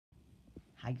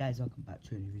Hi guys, welcome back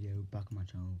to a new video, back on my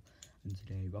channel, and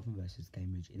today Rotherham versus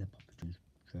Cambridge in the Poppy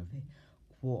Trophy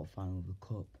quarter-final of the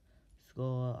Cup.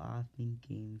 Score, I'm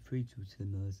thinking 3-2 to the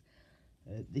Millers.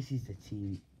 This is the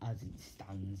team as it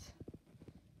stands.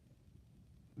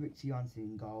 Richie Johnson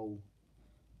in goal,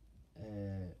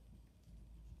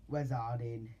 Wes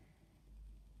Harding,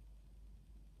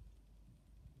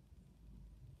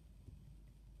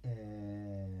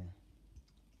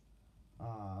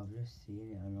 I've just seen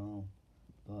it, I know.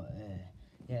 But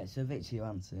yeah, so Victor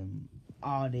Johansson,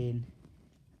 Harding,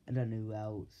 I don't know who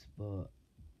else, but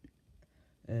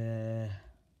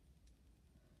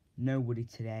nobody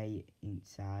today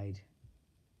inside.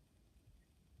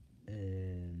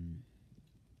 I'm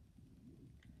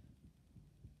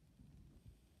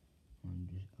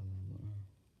just have a look now.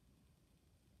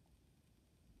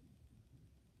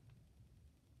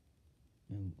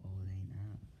 No, it ain't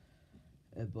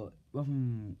that. But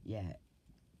Rotherham, yeah,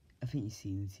 I think you've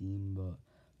seen the team, but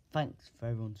thanks for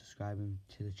everyone subscribing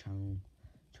to the channel.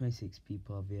 26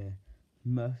 people have here,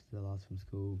 most of the lads from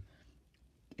school.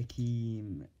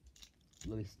 Akeem,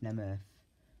 Lewis Nemeth,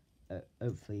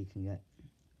 hopefully you can get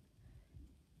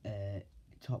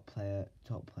top player,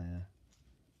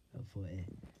 hopefully.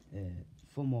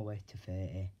 4 more way to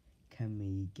 30. Can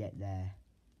we get there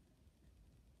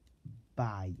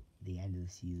by the end of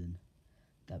the season?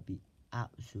 That'd be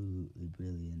absolutely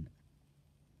brilliant.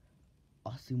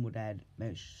 Austin Woodhead,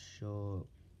 make sure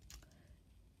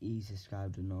he's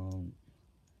subscribed and all.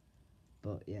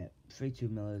 But yeah,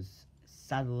 3-2 Millers,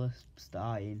 Sadler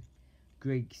starting,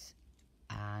 Griggs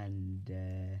and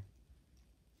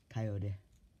Coyote.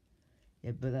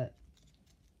 Yeah, but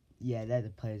they're the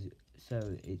players.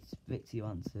 So it's Victor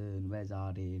Johansson, Wes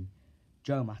Harding,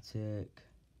 Joe Mattock.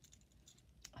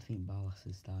 I think Barlas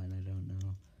is starting, I don't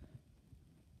know.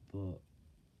 But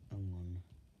hang on.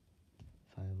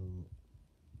 If I have a look.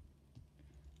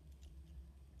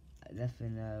 I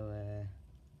definitely know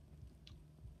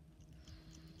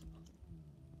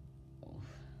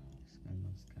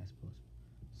Sky Sports.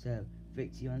 So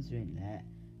Victor Johansson in there,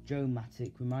 Joe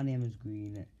Mattock, Romani Evans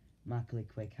Green, Michael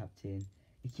Iquay captain,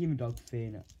 Akima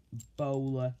Dogfin,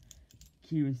 Bowler,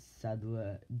 Kieran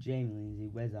Sadler, Jamie Lindsay,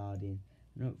 Wes Harding,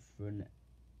 and up front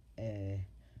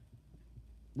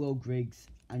Will Griggs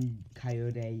and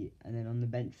Coyote, and then on the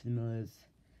bench for the Millers,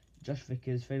 Josh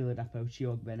Vickers, Freddie Ladapo,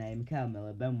 Chiog Bene, Mikael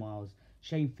Miller, Ben Wiles,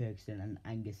 Shane Ferguson and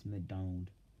Angus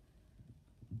MacDonald.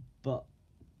 But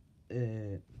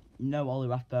no Ollie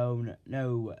Rathbone,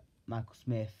 no Michael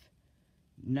Smith,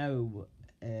 no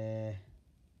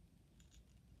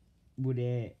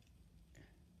Woody.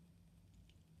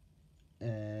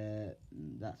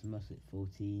 That's mostly full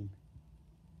team.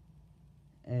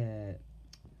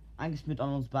 Angus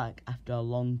MacDonald's back after a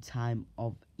long time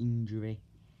of injury.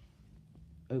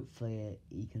 Hopefully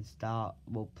he can start.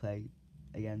 We'll play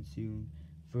again soon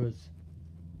for us.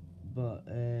 But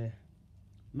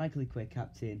Michael Iquay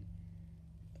captain,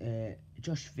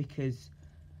 Josh Vickers.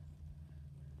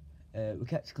 We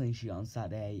kept a clean sheet on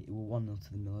Saturday. It was 1-0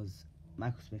 to the Millers.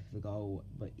 Michael Smith for the goal,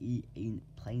 but he ain't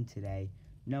playing today.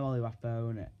 No Ollie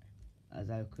Rathbone, as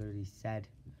I already said.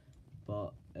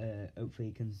 But hopefully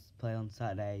he can play on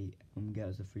Saturday and get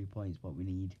us the 3 points what we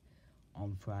need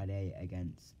on Friday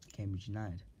against Cambridge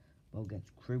United. Well,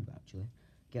 against Crewe actually.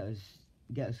 Get us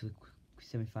to the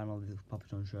semi-final of the Poppy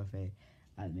Trophy.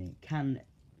 And then can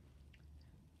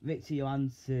Victor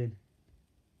Johansson,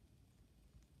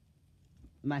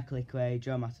 Michael Iquay,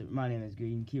 Joe Mattock, Romani Evans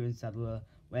Green, Kieran Sadler,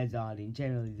 Wes Harding,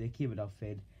 Jamie the Keeper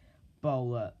Dogfin,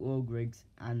 Bowler, Will Griggs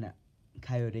and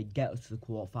Coyote get us to the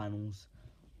quarterfinals?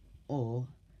 Or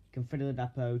can Freddie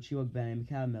Ladapo, Chiog Bene,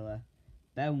 Mikael Miller,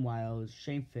 Ben Wiles,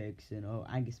 Shane Ferguson or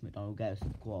Angus MacDonald get us to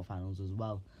the quarterfinals as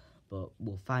well? But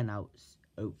we'll find out.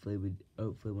 Hopefully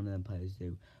one of them players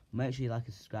do. Make sure you like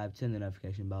and subscribe, turn the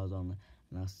notification bells on,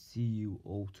 and I'll see you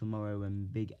all tomorrow when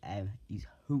Big M is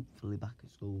hopefully back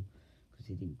at school because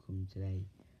he didn't come today.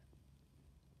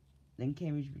 Then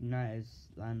Cambridge United's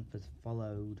line was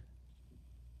followed.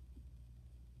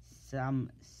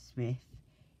 Sam Smith,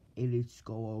 elite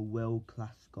score a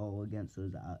world-class goal against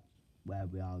us at where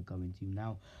we are going to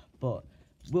now. But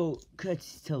will Curtis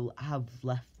still have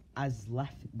left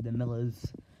the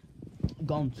Millers,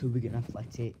 gone to Wigan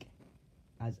Athletic,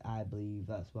 as I believe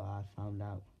that's what I found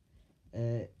out.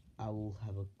 I will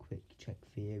have a quick check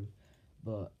for you,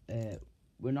 but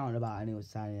we're not about anyone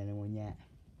signing anyone yet.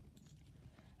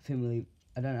 I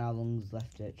don't know how long's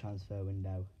left at transfer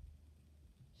window.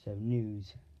 So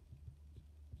news.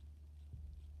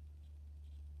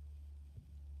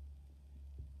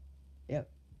 Yep,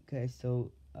 okay,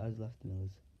 so I was left the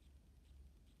Millers.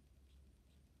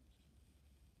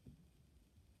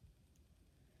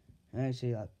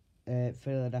 Actually, like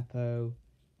Philadelphia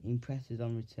impresses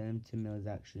on return to Miller's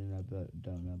action. I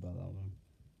don't know about that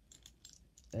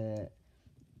one.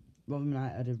 Rotherham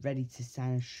United are ready to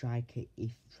sign a striker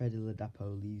if Freddie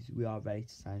Ladapo leaves. We are ready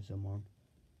to sign someone.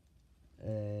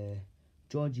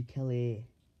 Georgie Kelly.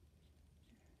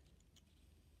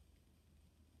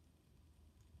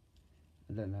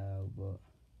 I don't know, but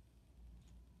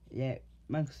yeah,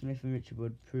 Michael Smith and Richard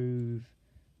Wood prove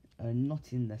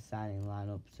not in the signing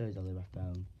lineup. So is Ollie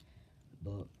Rathbone.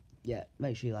 But yeah,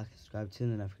 make sure you like and subscribe,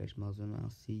 turn the notification bells on, and I'll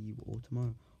see you all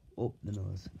tomorrow. Up the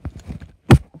Millers.